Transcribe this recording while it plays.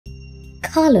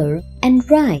color and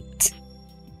write.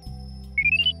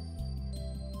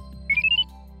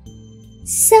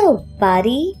 So,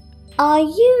 buddy, are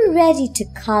you ready to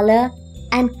color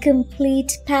and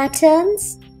complete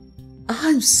patterns?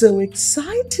 I'm so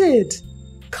excited!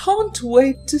 Can't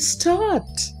wait to start!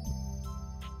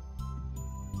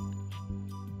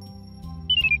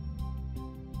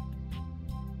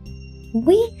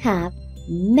 We have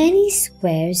many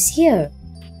squares here.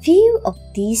 Few of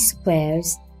these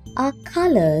squares are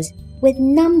colored with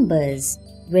numbers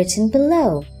written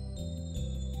below.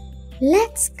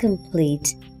 Let's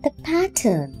complete the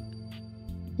pattern.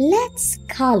 Let's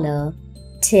color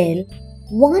till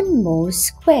one more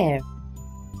square.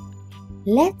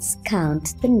 Let's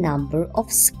count the number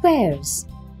of squares.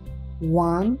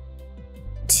 1,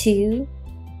 2,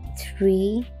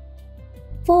 3,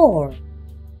 4.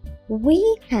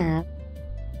 We have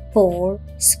 4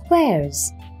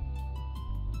 squares.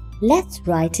 Let's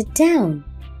write it down.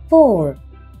 4.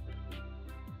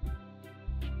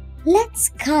 Let's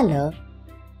color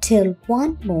till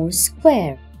one more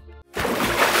square.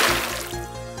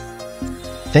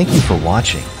 Thank you for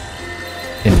watching.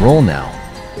 Enroll now.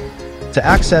 To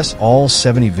access all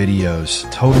 70 videos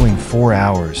totaling 4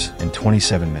 hours and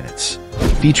 27 minutes,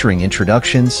 featuring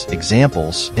introductions,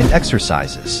 examples, and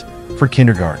exercises for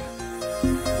kindergarten.